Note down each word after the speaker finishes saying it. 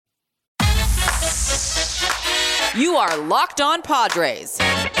You are Locked On Padres,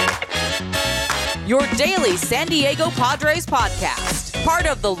 your daily San Diego Padres podcast. Part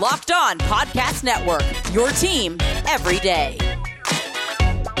of the Locked On Podcast Network, your team every day.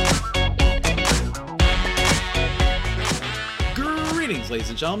 Greetings, ladies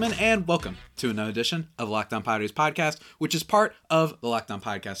and gentlemen, and welcome to another edition of Locked On Padres podcast, which is part of the Locked On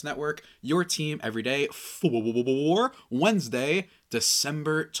Podcast Network, your team every day for Wednesday,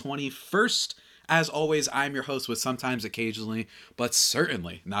 December 21st. As always, I'm your host with sometimes, occasionally, but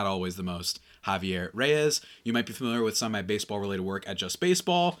certainly not always the most, Javier Reyes. You might be familiar with some of my baseball-related work at Just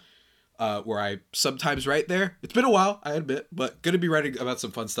Baseball, where I sometimes write there. It's been a while, I admit, but going to be writing about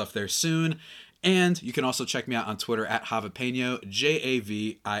some fun stuff there soon. And you can also check me out on Twitter at Javipeno,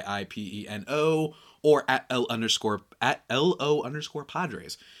 JAVIIPENO, or at LO_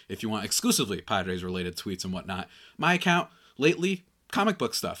 Padres, if you want exclusively Padres-related tweets and whatnot. My account, lately, comic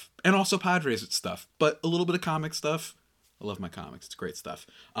book stuff, and also Padres stuff, but a little bit of comic stuff. I love my comics. It's great stuff.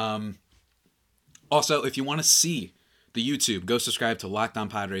 Also, if you want to see the YouTube, go subscribe to Locked On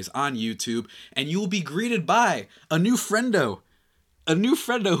Padres on YouTube, and you will be greeted by a new friendo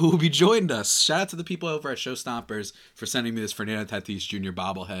who will be joined us. Shout out to the people over at Show Stompers for sending me this Fernando Tatis Jr.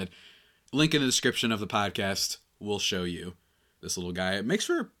 bobblehead. Link in the description of the podcast will show you this little guy. It makes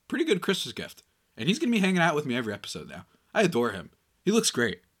for a pretty good Christmas gift, and he's going to be hanging out with me every episode now. I adore him. He looks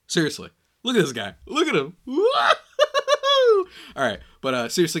great. Seriously. Look at this guy. Look at him. All right.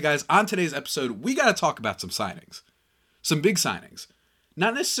 But seriously, guys, on today's episode, we got to talk about some signings. Some big signings.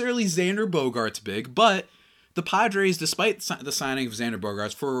 Not necessarily Xander Bogaerts big, but the Padres, despite the signing of Xander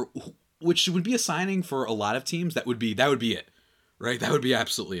Bogaerts, which would be a signing for a lot of teams, that would be it. Right? That would be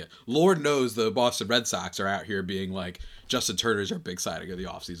absolutely it. Lord knows the Boston Red Sox are out here being like, Justin Turner's our big signing of the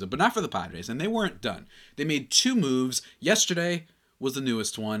offseason, but not for the Padres, and they weren't done. They made two moves. Yesterday was the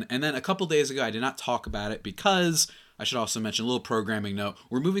newest one, and then a couple days ago, I did not talk about it because, I should also mention a little programming note,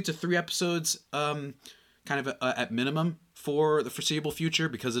 we're moving to 3 episodes, kind of at minimum for the foreseeable future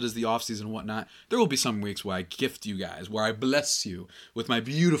because it is the offseason and whatnot. There will be some weeks where I gift you guys, where I bless you with my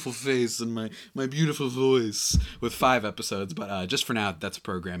beautiful face and my beautiful voice with 5 episodes, but just for now, that's a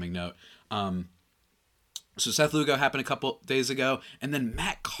programming note. So Seth Lugo happened a couple days ago, and then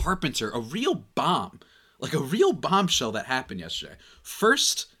Matt Carpenter, a real bomb. Like a real bombshell that happened yesterday.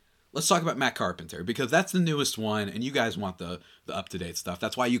 First, let's talk about Matt Carpenter, because that's the newest one, and you guys want the up-to-date stuff.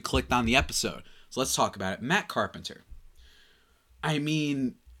 That's why you clicked on the episode. So let's talk about it. Matt Carpenter. I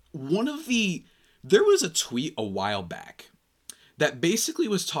mean, there was a tweet a while back that basically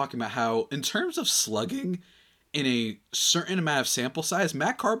was talking about how, in terms of slugging in a certain amount of sample size,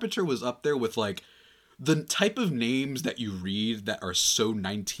 Matt Carpenter was up there with, like, the type of names that you read that are so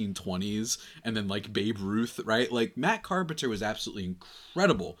 1920s, and then like Babe Ruth, right? Like Matt Carpenter was absolutely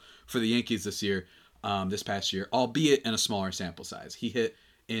incredible for the Yankees this past year, albeit in a smaller sample size. He hit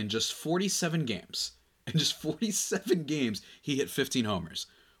in just 47 games. In just 47 games, he hit 15 homers,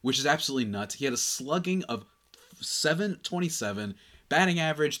 which is absolutely nuts. He had a slugging of .727, batting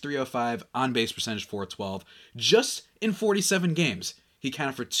average .305, on-base percentage .412. Just in 47 games, he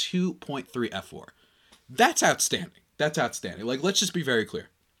counted for 2.3 F4. That's outstanding. That's outstanding. Like, let's just be very clear.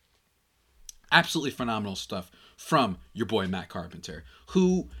 Absolutely phenomenal stuff from your boy Matt Carpenter,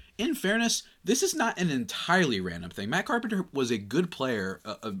 who, in fairness, this is not an entirely random thing. Matt Carpenter was a good player,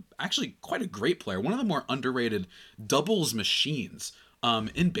 actually quite a great player, one of the more underrated doubles machines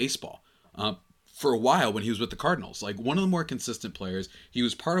in baseball for a while when he was with the Cardinals. Like, one of the more consistent players. He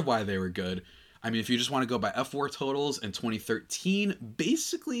was part of why they were good. I mean, if you just want to go by F4 totals in 2013,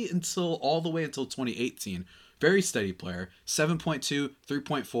 basically all the way until 2018, very steady player, 7.2,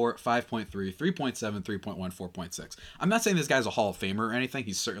 3.4, 5.3, 3.7, 3.1, 4.6. I'm not saying this guy's a Hall of Famer or anything.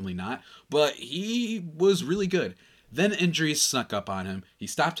 He's certainly not, but he was really good. Then injuries snuck up on him. He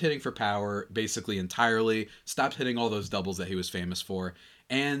stopped hitting for power basically entirely, stopped hitting all those doubles that he was famous for,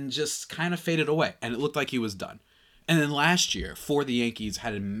 and just kind of faded away, and it looked like he was done. And then last year, for the Yankees,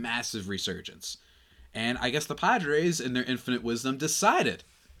 had a massive resurgence. And I guess the Padres, in their infinite wisdom, decided,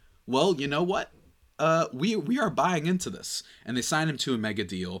 well, you know what? We are buying into this. And they signed him to a mega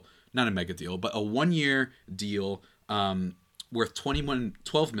deal. Not a mega deal, but a 1-year deal worth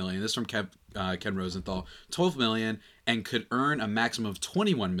 $12 million. This is from Ken Rosenthal. $12 million, and could earn a maximum of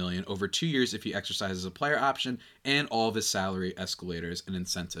 $21 million over 2 years if he exercises a player option and all of his salary escalators and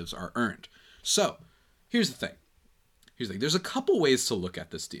incentives are earned. So, here's the thing. There's a couple ways to look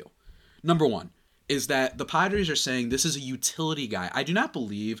at this deal. Number one is that the Padres are saying this is a utility guy. I do not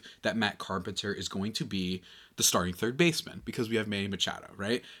believe that Matt Carpenter is going to be the starting third baseman because we have Manny Machado,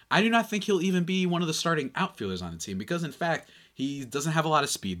 right? I do not think he'll even be one of the starting outfielders on the team because, in fact, He doesn't have a lot of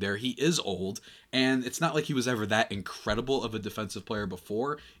speed there. He is old, and it's not like he was ever that incredible of a defensive player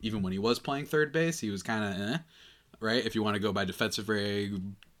before. Even when he was playing third base, he was kind of right? If you want to go by defensive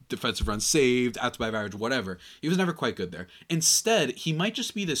rating, defensive runs saved, out to by average, whatever. He was never quite good there. Instead, he might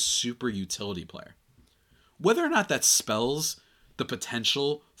just be this super utility player. Whether or not that spells the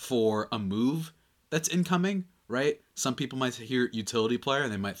potential for a move that's incoming, right? Some people might hear utility player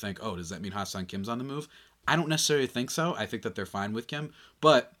and they might think, oh, does that mean Ha-Seong Kim's on the move? I don't necessarily think so. I think that they're fine with Kim,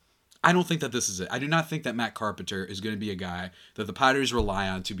 but I don't think that this is it. I do not think that Matt Carpenter is going to be a guy that the Padres rely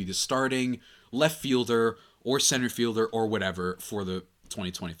on to be the starting left fielder or center fielder or whatever for the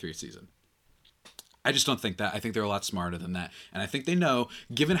 2023 season. I just don't think that. I think they're a lot smarter than that. And I think they know,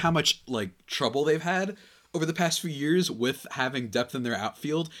 given how much trouble they've had over the past few years with having depth in their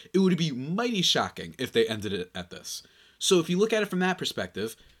outfield, it would be mighty shocking if they ended it at this. So if you look at it from that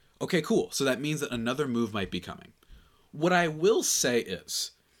perspective, okay, cool. So that means that another move might be coming. What I will say is,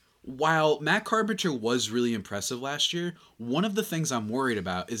 while Matt Carpenter was really impressive last year, one of the things I'm worried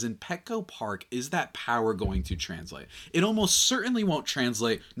about is in Petco Park, is that power going to translate? It almost certainly won't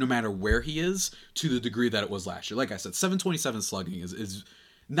translate no matter where he is to the degree that it was last year. Like I said, 727 slugging is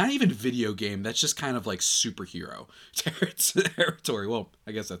not even video game. That's just kind of like superhero territory. Well,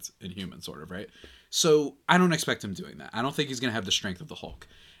 I guess that's Inhuman sort of, right? So I don't expect him doing that. I don't think he's going to have the strength of the Hulk.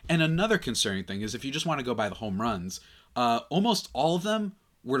 And another concerning thing is if you just want to go by the home runs, almost all of them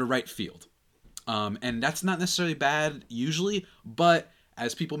were to right field. And that's not necessarily bad usually, but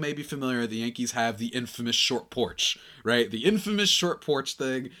as people may be familiar, the Yankees have the infamous short porch, right? The infamous short porch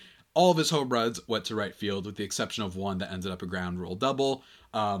thing. All of his home runs went to right field with the exception of one that ended up a ground rule double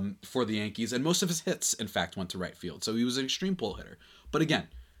for the Yankees. And most of his hits, in fact, went to right field. So he was an extreme pull hitter. But again,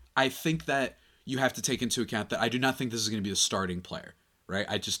 I think that you have to take into account that I do not think this is going to be the starting player. Right?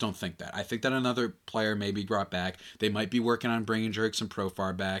 I just don't think that. I think that another player may be brought back. They might be working on bringing Jurickson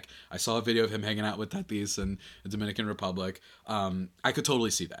Profar back. I saw a video of him hanging out with Tatis in the Dominican Republic. I could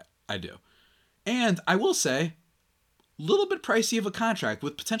totally see that. I do. And I will say, a little bit pricey of a contract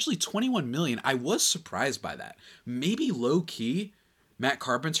with potentially $21 million. I was surprised by that. Maybe low-key, Matt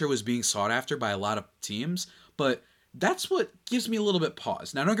Carpenter was being sought after by a lot of teams, but that's what gives me a little bit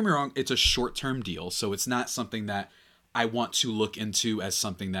pause. Now, don't get me wrong, it's a short-term deal, so it's not something that I want to look into as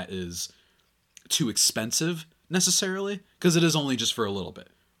something that is too expensive necessarily, because it is only just for a little bit,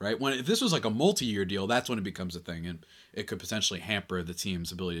 right? If this was like a multi-year deal, that's when it becomes a thing, and it could potentially hamper the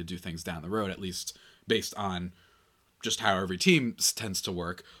team's ability to do things down the road, at least based on just how every team tends to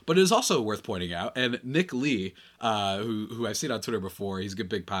work. But it is also worth pointing out, and Nick Lee, who I've seen on Twitter before, he's a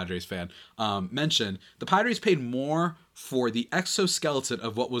big Padres fan, mentioned the Padres paid more for the exoskeleton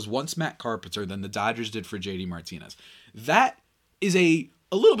of what was once Matt Carpenter than the Dodgers did for JD Martinez. That is a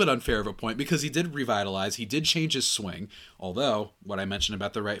little bit unfair of a point because he did revitalize, he did change his swing, although what I mentioned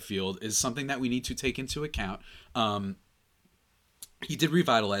about the right field is something that we need to take into account. He did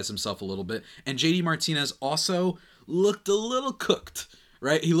revitalize himself a little bit, and JD Martinez also looked a little cooked,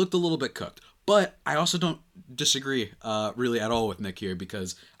 right? He looked a little bit cooked. But I also don't disagree really at all with Nick here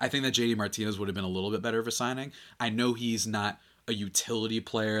because I think that JD Martinez would have been a little bit better of a signing. I know he's not a utility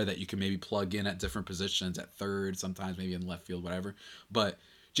player that you can maybe plug in at different positions, at third, sometimes maybe in left field, whatever. But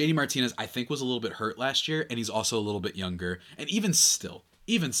JD Martinez, I think, was a little bit hurt last year, and he's also a little bit younger. And even still,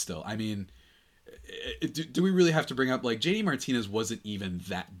 I mean, do we really have to bring up, JD Martinez wasn't even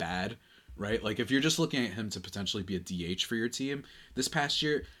that bad, right? Like, if you're just looking at him to potentially be a DH for your team this past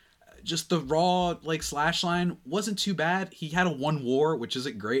year, just the raw, slash line wasn't too bad. He had a 1 WAR, which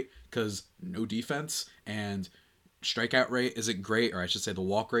isn't great because no defense, and strikeout rate isn't great, or I should say the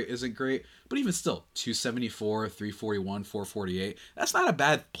walk rate isn't great, but even still, 274, 341, 448, that's not a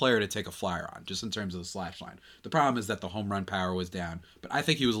bad player to take a flyer on, just in terms of the slash line. The problem is that the home run power was down, but I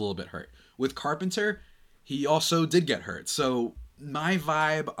think he was a little bit hurt. With Carpenter, he also did get hurt, so my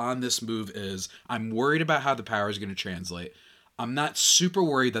vibe on this move is I'm worried about how the power is going to translate. I'm not super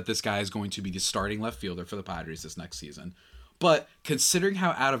worried that this guy is going to be the starting left fielder for the Padres this next season. But considering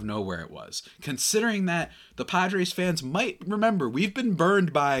how out of nowhere it was, considering that the Padres fans might remember we've been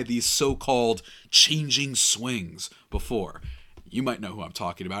burned by these so-called changing swings before. You might know who I'm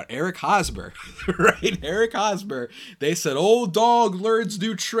talking about. Eric Hosmer, right? Eric Hosmer. They said, old dog learns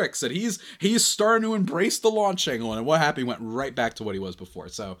new tricks, and he's starting to embrace the launch angle. And what happened? He went right back to what he was before.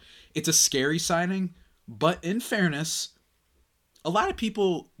 So it's a scary signing, but in fairness, a lot of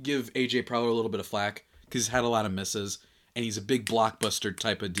people give AJ Preller a little bit of flack because he's had a lot of misses. And he's a big blockbuster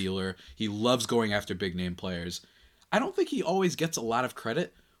type of dealer. He loves going after big name players. I don't think he always gets a lot of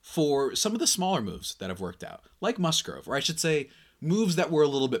credit for some of the smaller moves that have worked out, like Musgrove, or I should say moves that were a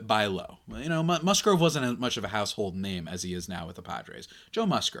little bit buy low. You know, Musgrove wasn't as much of a household name as he is now with the Padres. Joe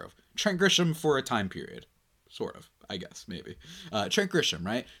Musgrove, Trent Grisham for a time period, sort of, I guess, maybe. Trent Grisham,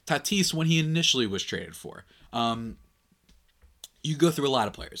 right? Tatis when he initially was traded for. You go through a lot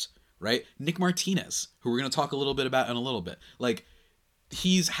of players, right? Nick Martinez, who we're going to talk a little bit about in a little bit. Like,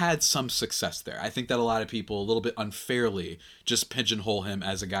 he's had some success there. I think that a lot of people a little bit unfairly just pigeonhole him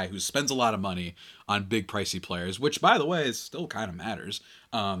as a guy who spends a lot of money on big pricey players, which by the way is still kind of matters,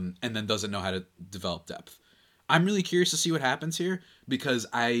 and then doesn't know how to develop depth. I'm really curious to see what happens here because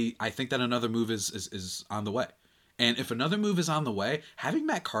I think that another move is on the way. And if another move is on the way, having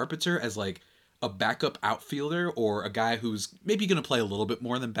Matt Carpenter as like a backup outfielder or a guy who's maybe going to play a little bit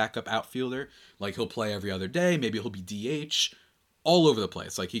more than backup outfielder, like he'll play every other day, maybe he'll be DH, all over the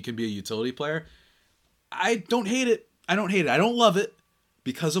place. Like he can be a utility player. I don't hate it. I don't love it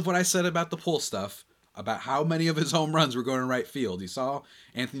because of what I said about the pull stuff, about how many of his home runs were going to right field. You saw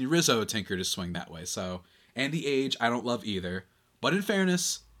Anthony Rizzo tinkered his swing that way. So, and the age, I don't love either. But in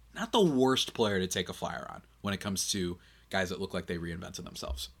fairness, not the worst player to take a flyer on when it comes to guys that look like they reinvented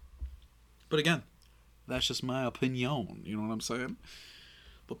themselves. But again, that's just my opinion. You know what I'm saying?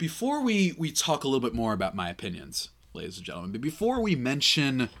 But before we talk a little bit more about my opinions, ladies and gentlemen, but before we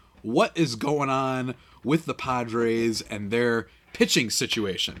mention what is going on with the Padres and their pitching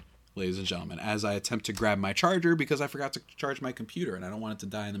situation, ladies and gentlemen, as I attempt to grab my charger because I forgot to charge my computer and I don't want it to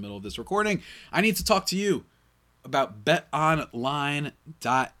die in the middle of this recording, I need to talk to you about betonline.net,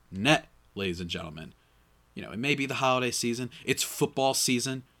 ladies and gentlemen. You know, it may be the holiday season. It's football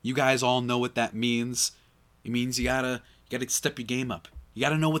season. You guys all know what that means. It means you gotta step your game up. You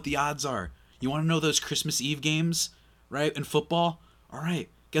gotta know what the odds are. You want to know those Christmas Eve games, right, in football? All right,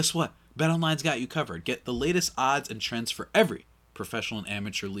 guess what? BetOnline's got you covered. Get the latest odds and trends for every professional and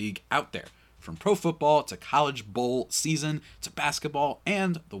amateur league out there, from pro football to college bowl season to basketball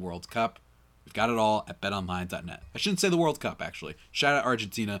and the World Cup. We've got it all at betonline.net. I shouldn't say the World Cup, actually. Shout out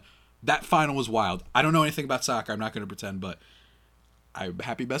Argentina. That final was wild. I don't know anything about soccer. I'm not going to pretend, but I'm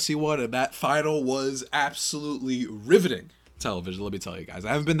happy Messi won, and that final was absolutely riveting television, let me tell you guys. I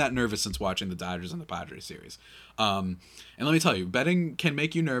haven't been that nervous since watching the Dodgers and the Padres series. And let me tell you, betting can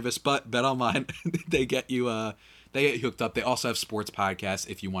make you nervous, but BetOnline, they get you hooked up. They also have sports podcasts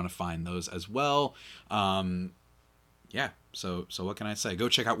if you want to find those as well. Yeah, so what can I say? Go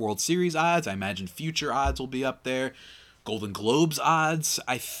check out World Series odds. I imagine future odds will be up there. Golden Globes odds,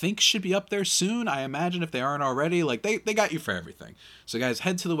 I think, should be up there soon. I imagine if they aren't already. Like, they got you for everything. So guys,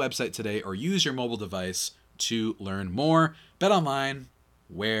 head to the website today or use your mobile device to learn more. BetOnline,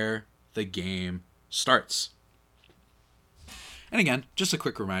 where the game starts. And again, just a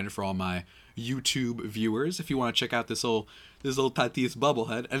quick reminder for all my YouTube viewers, if you want to check out this old Tatis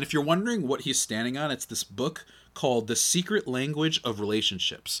bubblehead, and if you're wondering what he's standing on, it's this book called The Secret Language of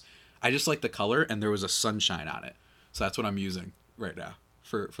Relationships. I just like the color, and there was a sunshine on it, so that's what I'm using right now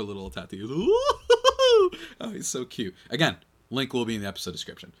for little Tatis. Oh, he's so cute. Again, link will be in the episode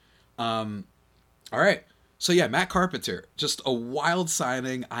description. All right. So yeah, Matt Carpenter, just a wild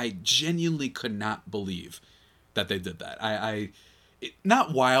signing. I genuinely could not believe that they did that.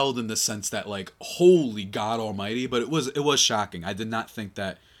 Not wild in the sense that like, holy God Almighty, but it was shocking. I did not think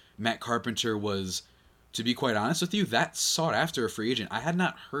that Matt Carpenter was, to be quite honest with you, that sought after a free agent. I had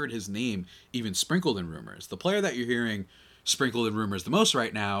not heard his name even sprinkled in rumors. The player that you're hearing sprinkled in rumors the most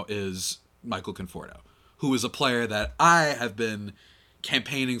right now is Michael Conforto, who is a player that I have been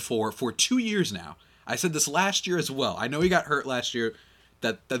campaigning for 2 years now. I said this last year as well. I know he got hurt last year.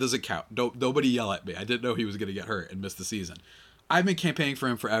 That doesn't count. Nobody yell at me. I didn't know he was going to get hurt and miss the season. I've been campaigning for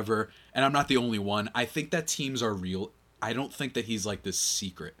him forever, and I'm not the only one. I think that teams are real. I don't think that he's like this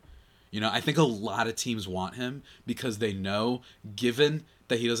secret. You know, I think a lot of teams want him because they know, given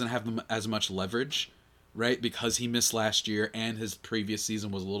that he doesn't have as much leverage, right? Because he missed last year and his previous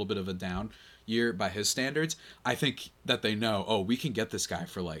season was a little bit of a down year by his standards. I think that they know, oh, we can get this guy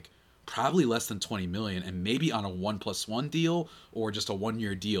for like probably less than $20 million and maybe on a 1+1 deal or just a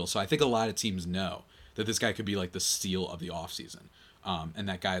 1-year deal. So I think a lot of teams know that this guy could be like the steal of the offseason. And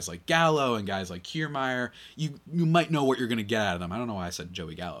that guys like Gallo and guys like Kiermaier, you might know what you're going to get out of them. I don't know why I said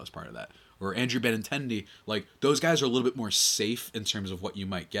Joey Gallo as part of that. Or Andrew Benintendi. Like, those guys are a little bit more safe in terms of what you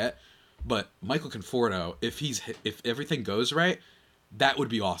might get. But Michael Conforto, if everything goes right, that would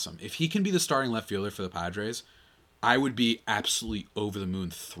be awesome. If he can be the starting left fielder for the Padres, I would be absolutely over the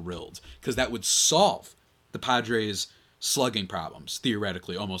moon thrilled. Because that would solve the Padres' slugging problems,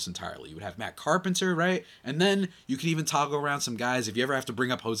 theoretically, almost entirely. You would have Matt Carpenter, right? And then you could even toggle around some guys. If you ever have to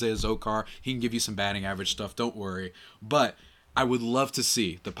bring up Jose Azocar, he can give you some batting average stuff, don't worry. But I would love to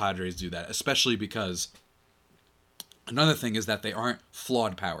see the Padres do that, especially because Another thing is that they aren't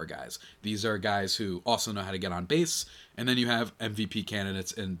flawed power guys. These are guys who also know how to get on base. And then you have MVP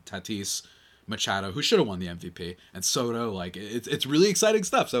candidates in Tatis, Machado, who should have won the MVP, and Soto. Like, it's really exciting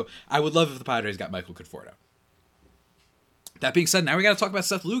stuff. So I would love if the Padres got Michael Conforto. That being said, now we got to talk about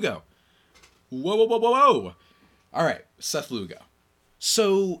Seth Lugo. Whoa. All right, Seth Lugo.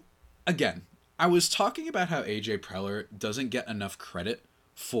 So, again, I was talking about how AJ Preller doesn't get enough credit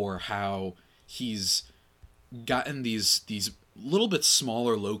for how he's gotten these little bit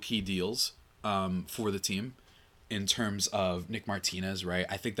smaller low-key deals for the team in terms of Nick Martinez, right?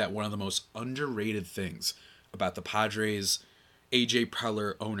 I think that one of the most underrated things about the Padres' AJ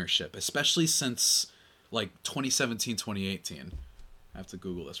Preller ownership, especially since like 2017, 2018. I have to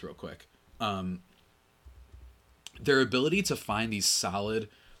Google this real quick. Their ability to find these solid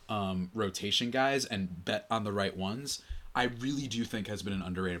rotation guys and bet on the right ones, I really do think has been an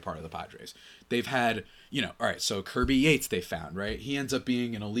underrated part of the Padres. They've had, all right, so Kirby Yates they found, right? He ends up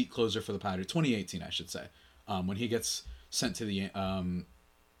being an elite closer for the Padres, 2018, I should say. When he gets sent to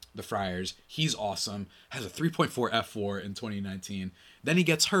the Friars, he's awesome, has a 3.4 F4 in 2019. Then he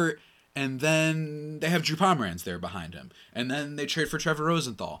gets hurt, and then they have Drew Pomeranz there behind him. And then they trade for Trevor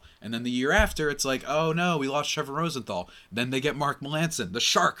Rosenthal. And then the year after, it's like, oh no, we lost Trevor Rosenthal. Then they get Mark Melancon, the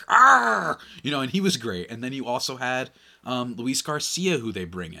Shark. Arr! And he was great. And then you also had Luis Garcia, who they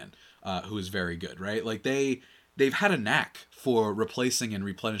bring in, who is very good, right? Like they've had a knack for replacing and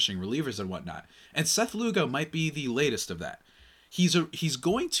replenishing relievers and whatnot. And Seth Lugo might be the latest of that. He's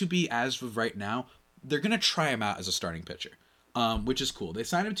going to be, as of right now, they're going to try him out as a starting pitcher. Which is cool. They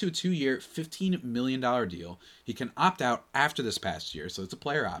signed him to a 2-year, $15 million deal. He can opt out after this past year, so it's a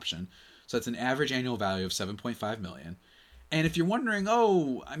player option. So it's an average annual value of $7.5 million. And if you're wondering,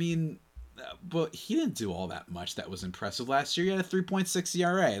 but he didn't do all that much that was impressive last year. He had a 3.6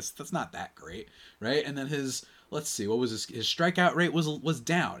 ERA. That's not that great, right? And then his strikeout rate was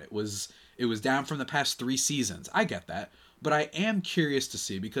down. It was down from the past 3 seasons. I get that, but I am curious to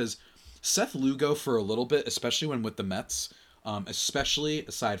see, because Seth Lugo for a little bit, especially when with the Mets, especially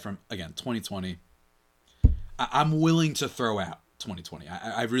aside from, again, 2020, I'm willing to throw out 2020.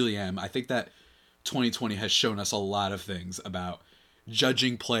 I really am. I think that 2020 has shown us a lot of things about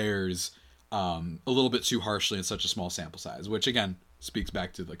judging players a little bit too harshly in such a small sample size, which, again, speaks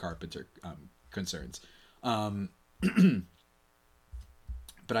back to the Carpenter concerns. But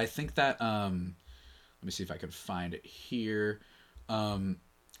I think that, let me see if I can find it here.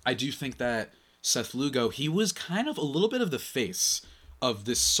 I do think that Seth Lugo, he was kind of a little bit of the face of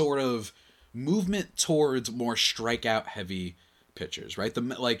this sort of movement towards more strikeout heavy pitchers, right?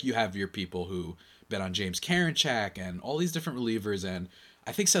 Like you have your people who bet on James Karinchak and all these different relievers, and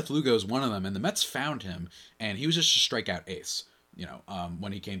I think Seth Lugo is one of them, and the Mets found him, and he was just a strikeout ace,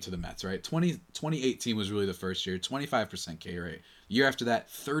 when he came to the Mets, right? 2018 was really the first year, 25% K rate. Year after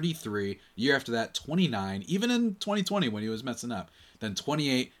that, 33. Year after that, 29. Even in 2020 when he was messing up. Then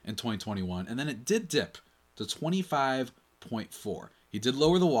 28 in 2021, and then it did dip to 25.4. He did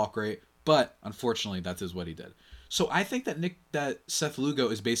lower the walk rate, but unfortunately, that is what he did. So I think that Seth Lugo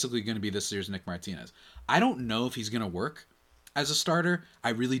is basically going to be this year's Nick Martinez. I don't know if he's going to work as a starter.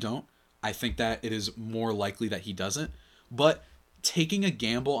 I really don't. I think that it is more likely that he doesn't. But taking a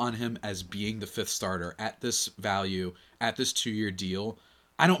gamble on him as being the 5th starter at this value, at this 2-year deal,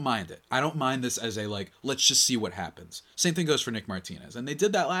 I don't mind it. I don't mind this as a, let's just see what happens. Same thing goes for Nick Martinez. And they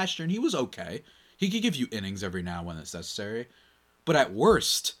did that last year, and he was okay. He could give you innings every now and when it's necessary. But at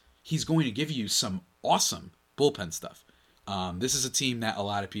worst, he's going to give you some awesome bullpen stuff. This is a team that a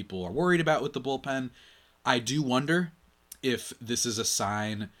lot of people are worried about with the bullpen. I do wonder if this is a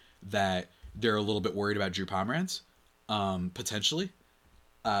sign that they're a little bit worried about Drew Pomeranz, potentially.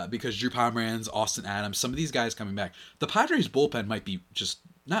 Because Drew Pomeranz, Austin Adams, some of these guys coming back. The Padres bullpen might be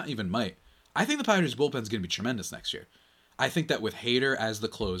not even might. I think the Padres bullpen is going to be tremendous next year. I think that with Hader as the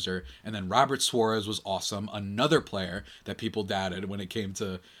closer, and then Robert Suarez was awesome, another player that people doubted when it came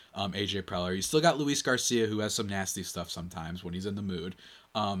to AJ Preller. You still got Luis Garcia, who has some nasty stuff sometimes when he's in the mood.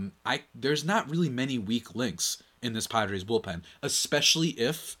 There's not really many weak links in this Padres bullpen, especially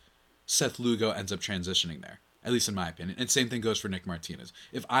if Seth Lugo ends up transitioning there. At least in my opinion. And same thing goes for Nick Martinez.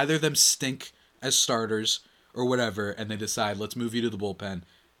 If either of them stink as starters or whatever, and they decide, let's move you to the bullpen,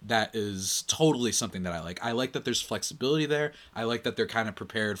 that is totally something that I like. I like that there's flexibility there. I like that they're kind of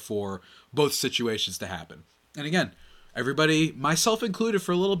prepared for both situations to happen. And again, everybody, myself included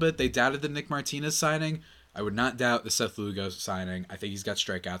for a little bit, they doubted the Nick Martinez signing. I would not doubt the Seth Lugo signing. I think he's got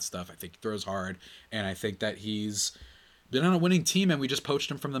strikeout stuff. I think he throws hard. And I think that he's been on a winning team, and we just poached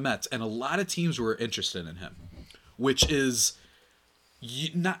him from the Mets. And a lot of teams were interested in him, which is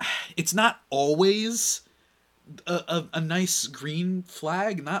it's not always a nice green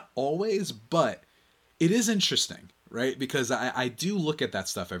flag. Not always, but it is interesting, right? Because I do look at that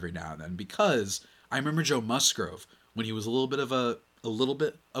stuff every now and then, because I remember Joe Musgrove when he was a little bit of a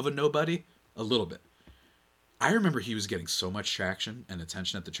nobody, a little bit. I remember he was getting so much traction and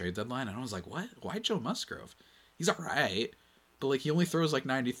attention at the trade deadline, and I was like, what? Why Joe Musgrove? He's all right, but like he only throws like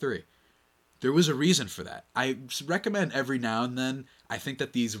 93. There was a reason for that. I recommend every now and then, I think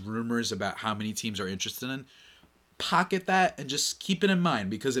that these rumors about how many teams are interested in, pocket that and just keep it in mind,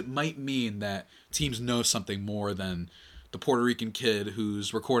 because it might mean that teams know something more than the Puerto Rican kid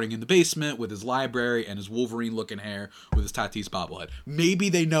who's recording in the basement with his library and his Wolverine-looking hair with his Tatis bobblehead. Maybe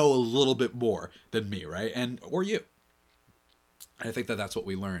they know a little bit more than me, right? Or you. And I think that that's what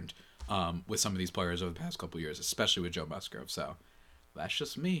we learned with some of these players over the past couple years, especially with Joe Musgrove. So that's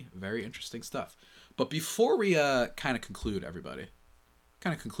just me. Very interesting stuff. But before we kind of conclude, everybody,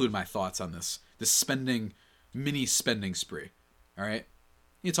 kind of conclude my thoughts on this mini spending spree, all right?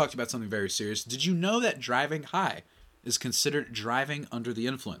 You talked about something very serious. Did you know that driving high is considered driving under the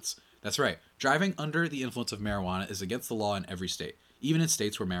influence? That's right. Driving under the influence of marijuana is against the law in every state, even in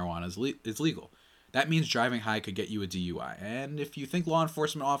states where marijuana is legal. That means driving high could get you a DUI. And if you think law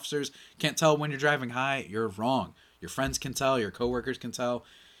enforcement officers can't tell when you're driving high, you're wrong. Your friends can tell, your coworkers can tell,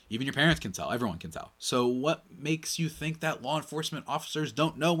 even your parents can tell, everyone can tell. So what makes you think that law enforcement officers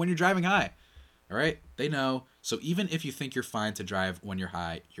don't know when you're driving high? All right, they know. So even if you think you're fine to drive when you're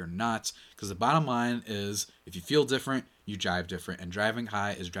high, you're not. Because the bottom line is, if you feel different, you drive different. And driving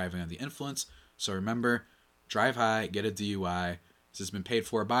high is driving under the influence. So remember, drive high, get a DUI. This has been paid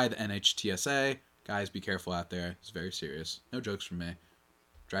for by the NHTSA. Guys, be careful out there. It's very serious. No jokes from me.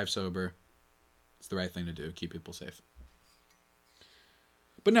 Drive sober. It's the right thing to do. Keep people safe.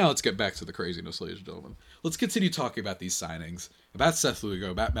 But now let's get back to the craziness, ladies and gentlemen. Let's continue talking about these signings, about Seth Lugo,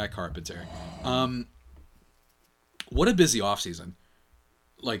 about Matt Carpenter. What a busy offseason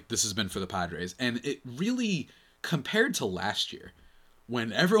like this has been for the Padres. And it really, compared to last year,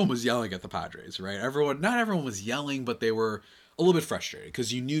 when everyone was yelling at the Padres, right? Not everyone was yelling, but they were a little bit frustrated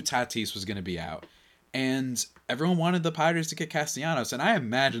because you knew Tatis was going to be out. And everyone wanted the Padres to get Castellanos. And I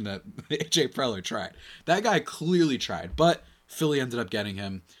imagine that AJ Preller tried. That guy clearly tried, but Philly ended up getting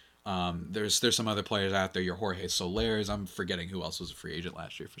him. There's some other players out there. Your Jorge Solers. I'm forgetting who else was a free agent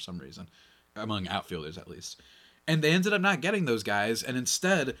last year for some reason, among outfielders at least. And they ended up not getting those guys. And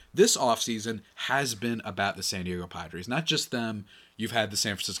instead, this offseason has been about the San Diego Padres. Not just them. You've had the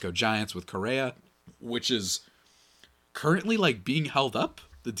San Francisco Giants with Correa, which is currently like being held up,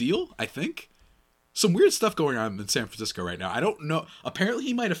 the deal, I think. Some weird stuff going on in San Francisco right now. I don't know. Apparently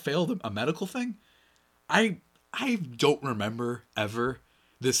he might have failed a medical thing. I don't remember ever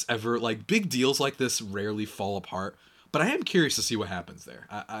like big deals like this rarely fall apart, but I am curious to see what happens there.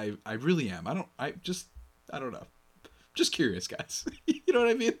 I really am. I don't know. Just curious, guys. You know what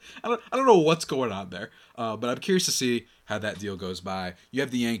I mean? I don't know what's going on there, but I'm curious to see how that deal goes by. You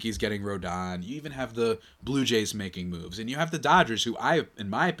have the Yankees getting Rodon. You even have the Blue Jays making moves, and you have the Dodgers, who in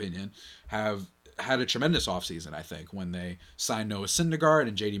my opinion, have had a tremendous offseason, I think, when they signed Noah Syndergaard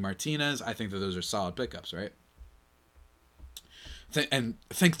and JD Martinez. I think that those are solid pickups, right? And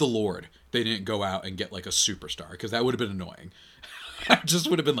thank the Lord they didn't go out and get like a superstar, because that would have been annoying. I just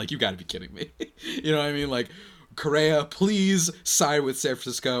would have been like, you got to be kidding me. You know what I mean? Like, Correa, please sign with San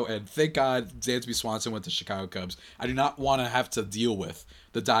Francisco, and thank God Dansby Swanson went to Chicago Cubs. I do not want to have to deal with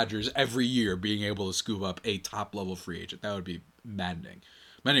the Dodgers every year being able to scoop up a top-level free agent. That would be maddening.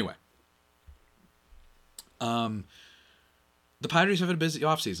 But anyway, the Padres have had a busy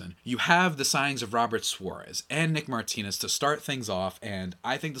offseason. You have the signings of Robert Suarez and Nick Martinez to start things off, and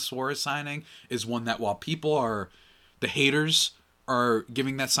I think the Suarez signing is one that, while the haters are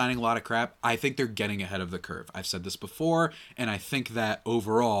giving that signing a lot of crap, I think they're getting ahead of the curve. I've said this before, and I think that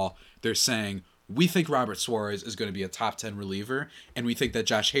overall they're saying, we think Robert Suarez is going to be a top 10 reliever, and we think that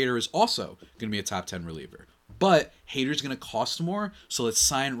Josh Hader is also going to be a top 10 reliever. But Hader's going to cost more, so let's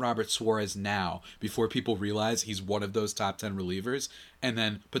sign Robert Suarez now before people realize he's one of those top 10 relievers, and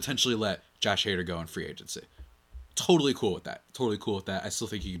then potentially let Josh Hader go in free agency. Totally cool with that. I still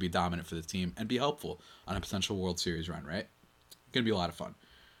think he could be dominant for the team and be helpful on a potential World Series run, right? Going to be a lot of fun.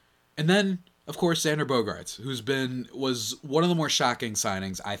 And then, of course, Xander Bogaerts, was one of the more shocking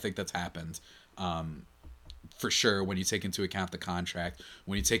signings I think that's happened. For sure, when you take into account the contract,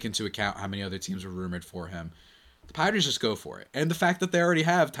 when you take into account how many other teams were rumored for him, the Padres just go for it. And the fact that they already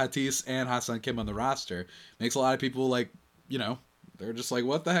have Tatis and Ha-Seong Kim on the roster makes a lot of people they're just like,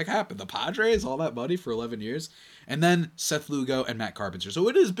 what the heck happened? The Padres, all that money for 11 years? And then Seth Lugo and Matt Carpenter. So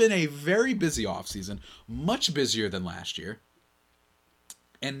it has been a very busy offseason, much busier than last year.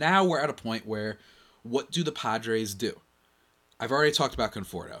 And now we're at a point where what do the Padres do? I've already talked about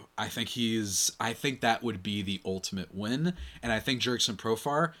Conforto. I think that would be the ultimate win, and I think Jurickson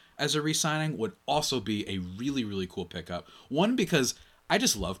Profar as a re-signing would also be a really, really cool pickup. One, because I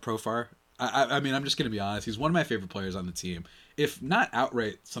just love Profar. I mean, I'm just going to be honest. He's one of my favorite players on the team, if not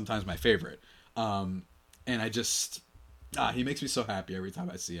outright, sometimes my favorite. And I just, he makes me so happy every time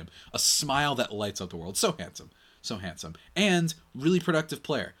I see him. A smile that lights up the world. So handsome, and really productive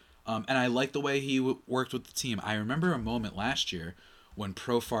player. And I like the way he worked with the team. I remember a moment last year when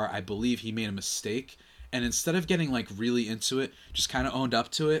Profar, I believe he made a mistake, and instead of getting like really into it, just kind of owned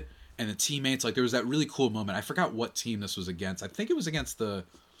up to it. And the teammates, like, there was that really cool moment. I forgot what team this was against. I think it was against the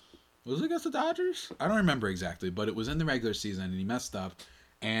Dodgers? I don't remember exactly, but it was in the regular season, and he messed up,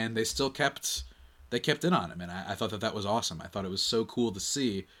 and they still kept in on him, and I thought that was awesome. I thought it was so cool to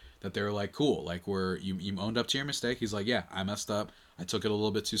see that they were like, cool, like, you owned up to your mistake. He's like, yeah, I messed up. I took it a little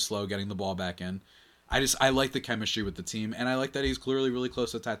bit too slow getting the ball back in. I like the chemistry with the team, and I like that he's clearly really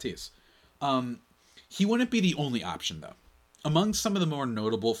close to Tatis. He wouldn't be the only option, though. Among some of the more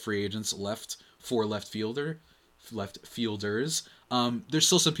notable free agents left fielders, there's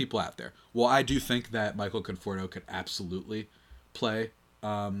still some people out there. Well, I do think that Michael Conforto could absolutely play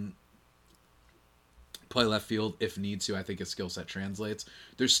left field if need to. I think his skill set translates.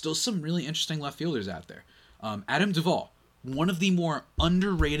 There's still some really interesting left fielders out there. Adam Duvall, one of the more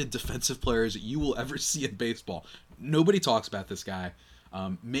underrated defensive players you will ever see in baseball. Nobody talks about this guy.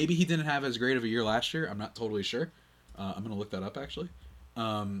 Maybe he didn't have as great of a year last year. I'm not totally sure. I'm going to look that up, actually.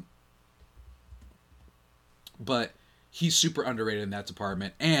 But he's super underrated in that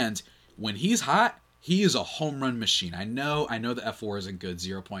department. And when he's hot, he is a home run machine. I know the F4 isn't good,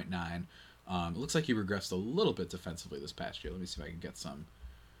 0.9. It looks like he regressed a little bit defensively this past year. Let me see if I can get some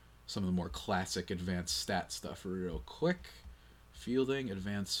of the more classic advanced stat stuff real quick.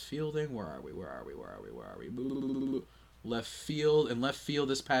 Advanced fielding. Where are we? Left field. In left field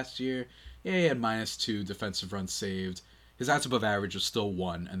this past year, yeah, he had -2 defensive runs saved. His outs above average was still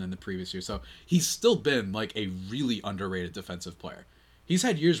 1, and then the previous year. So he's still been like a really underrated defensive player. He's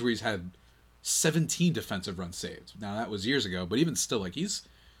had years where he's had 17 defensive runs saved. Now that was years ago, but even still, like, he's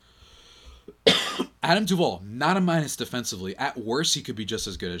Adam Duvall, not a minus defensively. At worst, he could be just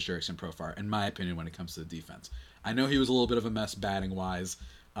as good as Jurickson Profar, in my opinion, when it comes to the defense. I know he was a little bit of a mess batting-wise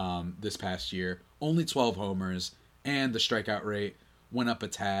this past year. Only 12 homers, and the strikeout rate went up a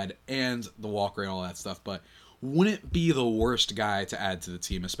tad, and the walk rate, all that stuff. But wouldn't be the worst guy to add to the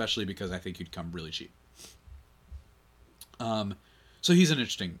team, especially because I think he'd come really cheap. So he's an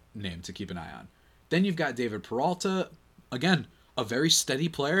interesting name to keep an eye on. Then you've got David Peralta. Again, a very steady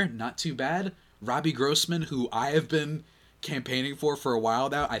player, not too bad. Robbie Grossman, who I have been campaigning for a while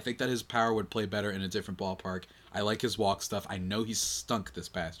now. I think that his power would play better in a different ballpark. I like his walk stuff. I know he stunk this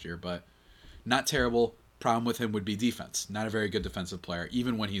past year, but not terrible. Problem with him would be defense. Not a very good defensive player.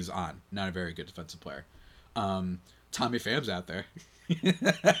 Even when he's on, not a very good defensive player. Tommy Pham's out there.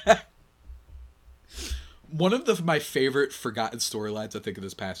 One of my favorite forgotten storylines, I think, of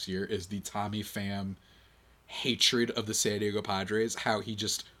this past year is the Tommy Pham hatred of the San Diego Padres. How he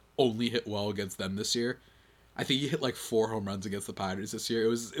just only hit well against them this year. I think he hit like 4 home runs against the Padres this year.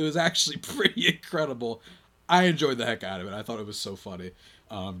 It was actually pretty incredible. I enjoyed the heck out of it. I thought it was so funny.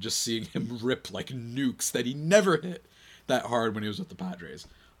 Just seeing him rip like nukes that he never hit that hard when he was with the Padres.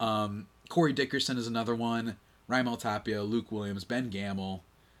 Corey Dickerson is another one. Raimel Tapia, Luke Williams, Ben Gamel.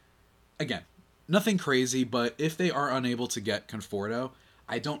 Again, nothing crazy, but if they are unable to get Conforto,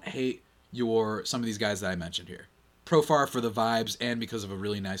 I don't hate some of these guys that I mentioned here. Profar for the vibes and because of a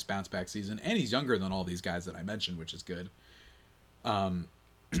really nice bounce back season, and he's younger than all these guys that I mentioned, which is good.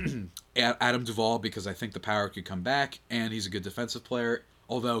 Adam Duvall because I think the power could come back, and he's a good defensive player,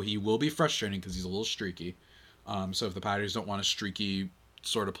 although he will be frustrating because he's a little streaky. So if the Padres don't want a streaky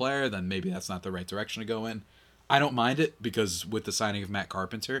sort of player, then maybe that's not the right direction to go in. I don't mind it because with the signing of Matt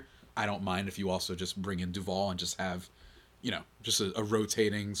Carpenter, I don't mind if you also just bring in Duvall and just have, just a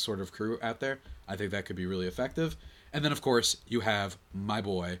rotating sort of crew out there. I think that could be really effective. And then, of course, you have my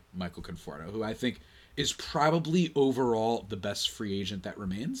boy, Michael Conforto, who I think is probably overall the best free agent that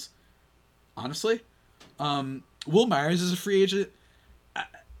remains. Honestly. Will Myers is a free agent.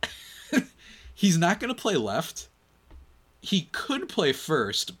 He's not going to play left. He could play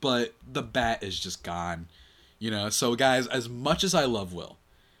first, but the bat is just gone. So guys, as much as I love Will,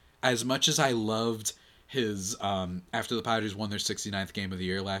 as much as I loved his, after the Padres won their 69th game of the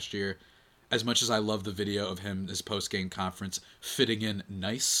year last year, as much as I love the video of him, his post-game conference, fitting in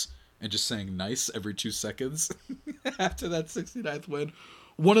nice and just saying nice every 2 seconds after that 69th win,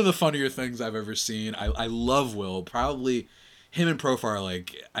 one of the funnier things I've ever seen. I love Will. Probably him and Profar are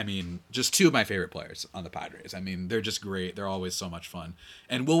like, I mean, just two of my favorite players on the Padres. I mean, they're just great. They're always so much fun.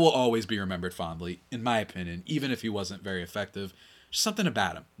 And Will always be remembered fondly, in my opinion, even if he wasn't very effective. Just something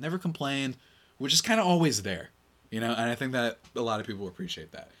about him. Never complained. We're just kind of always there, you know? And I think that a lot of people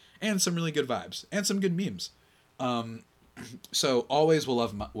appreciate that. And some really good vibes. And some good memes. So always will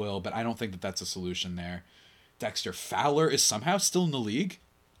love Will, but I don't think that that's a solution there. Dexter Fowler is somehow still in the league.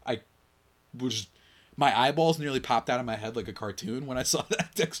 My eyeballs nearly popped out of my head like a cartoon when I saw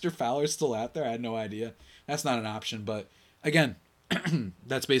that Dexter Fowler's still out there. I had no idea. That's not an option, but again,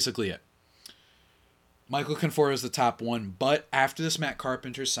 that's basically it. Michael Conforto is the top one, but after this Matt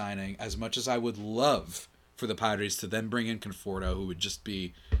Carpenter signing, as much as I would love for the Padres to then bring in Conforto, who would just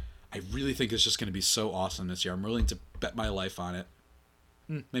be, I really think it's just going to be so awesome this year. I'm willing to bet my life on it.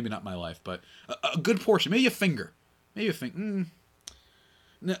 Maybe not my life, but a good portion. Maybe a finger. Let's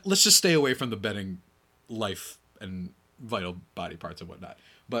just stay away from the betting life and vital body parts and whatnot.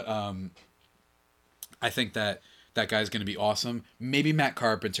 But I think that guy's going to be awesome. Maybe Matt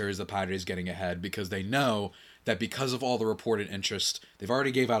Carpenter is the Padres getting ahead because they know that because of all the reported interest, they've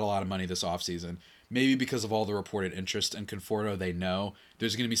already gave out a lot of money this offseason. Maybe because of all the reported interest in Conforto, they know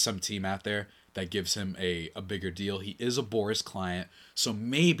there's going to be some team out there that gives him a bigger deal. He is a Boras client, so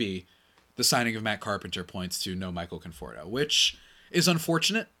maybe the signing of Matt Carpenter points to no Michael Conforto, which is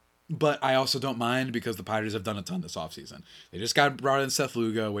unfortunate. But I also don't mind because the Padres have done a ton this offseason. They just brought in Seth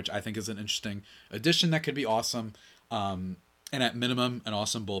Lugo, which I think is an interesting addition that could be awesome. And at minimum, an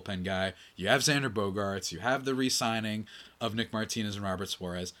awesome bullpen guy. You have Xander Bogaerts. You have the re-signing of Nick Martinez and Robert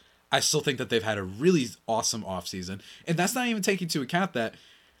Suarez. I still think that they've had a really awesome offseason. And that's not even taking into account that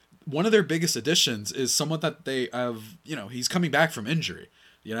one of their biggest additions is someone that they have, he's coming back from injury.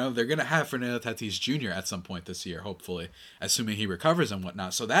 They're going to have Fernando Tatis Jr. at some point this year, hopefully, assuming he recovers and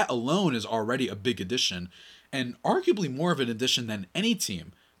whatnot. So that alone is already a big addition, and arguably more of an addition than any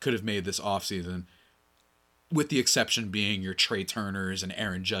team could have made this offseason, with the exception being your Trey Turners and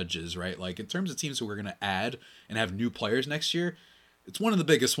Aaron Judges, right? Like, in terms of teams who we're going to add and have new players next year, it's one of the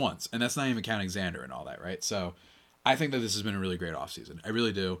biggest ones, and that's not even counting Xander and all that, right? So I think that this has been a really great offseason. I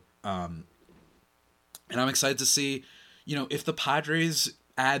really do. And I'm excited to see, if the Padres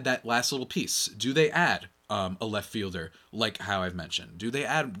add that last little piece. Do they add a left fielder like how I've mentioned? Do they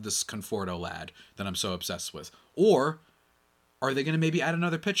add this Conforto lad that I'm so obsessed with? Or are they going to maybe add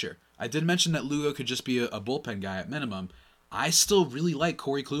another pitcher? I did mention that Lugo could just be a bullpen guy at minimum. I still really like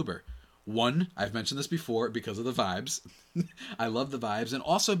Corey Kluber. One, I've mentioned this before because of the vibes. I love the vibes. And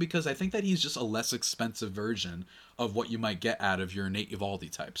also because I think that he's just a less expensive version of what you might get out of your Nate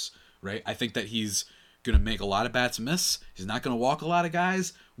Eovaldi types, right? I think that he's going to make a lot of bats miss. He's not going to walk a lot of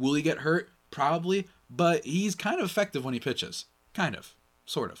guys. Will he get hurt? Probably. But he's kind of effective when he pitches. Kind of.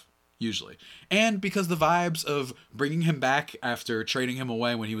 Sort of. Usually. And because the vibes of bringing him back after trading him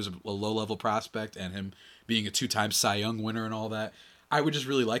away when he was a low-level prospect and him being a 2-time Cy Young winner and all that, I would just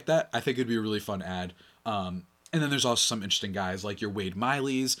really like that. I think it'd be a really fun ad. And then there's also some interesting guys like your Wade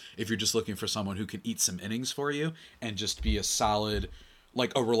Mileys, if you're just looking for someone who can eat some innings for you and just be a solid,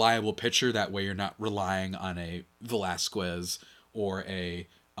 like a reliable pitcher. That way you're not relying on a Velasquez or a,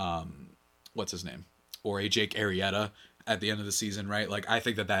 what's his name? Or a Jake Arrieta at the end of the season, right? Like, I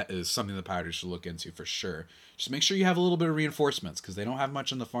think that is something the Padres should look into for sure. Just make sure you have a little bit of reinforcements because they don't have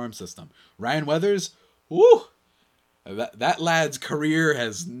much in the farm system. Ryan Weathers, woo! That lad's career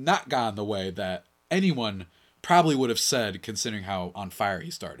has not gone the way that anyone probably would have said, considering how on fire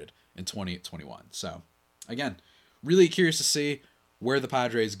he started in 2021. So, again, really curious to see where the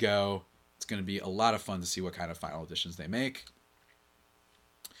Padres go. It's going to be a lot of fun to see what kind of final additions they make.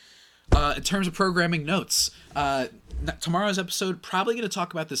 In terms of programming notes, tomorrow's episode, probably going to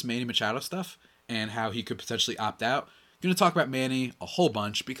talk about this Manny Machado stuff and how he could potentially opt out. Going to talk about Manny a whole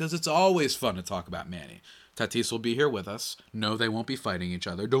bunch because it's always fun to talk about Manny. Tatis will be here with us. No, they won't be fighting each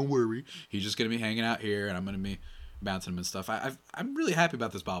other. Don't worry. He's just going to be hanging out here, and I'm going to be bouncing him and stuff. I'm really happy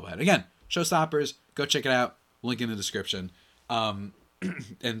about this bobblehead. Again, Showstoppers, go check it out. Link in the description. And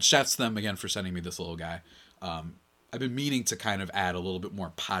shouts to them again for sending me this little guy. I've been meaning to kind of add a little bit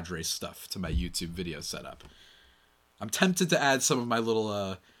more Padres stuff to my YouTube video setup. I'm tempted to add some of my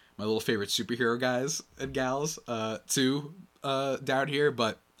little favorite superhero guys and gals to down here,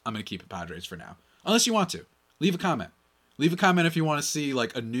 but I'm going to keep it Padres for now. Unless you want to. Leave a comment. Leave a comment if you want to see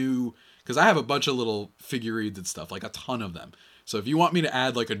like a new... Because I have a bunch of little figurines and stuff, like a ton of them. So if you want me to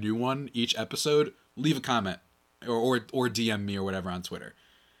add like a new one each episode, leave a comment. Or DM me or whatever on Twitter.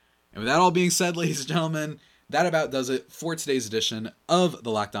 And with that all being said, ladies and gentlemen, that about does it for today's edition of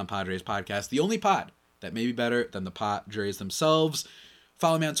the Locked On Padres podcast. The only pod that may be better than the Padres themselves.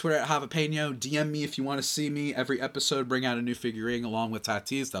 Follow me on Twitter at Javapeno. DM me if you want to see me. Every episode, bring out a new figurine along with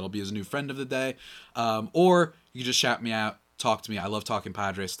Tatis. That'll be his new friend of the day. Or you can just shout me out, talk to me. I love talking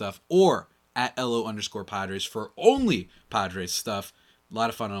Padres stuff. Or at LO_Padres for only Padres stuff. A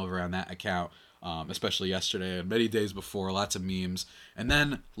lot of fun over on that account, especially yesterday and many days before. Lots of memes. And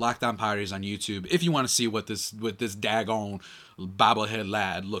then Locked On Padres on YouTube. If you want to see what this daggone bobblehead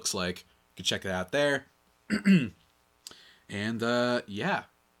lad looks like, you can check it out there. And, yeah.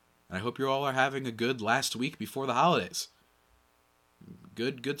 And I hope you all are having a good last week before the holidays.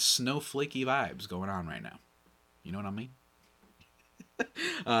 Good snowflakey vibes going on right now. You know what I mean?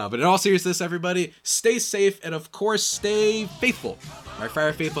 But in all seriousness, everybody, stay safe and, of course, stay faithful. All right,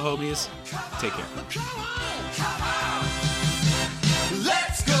 Fire Faithful homies, take care.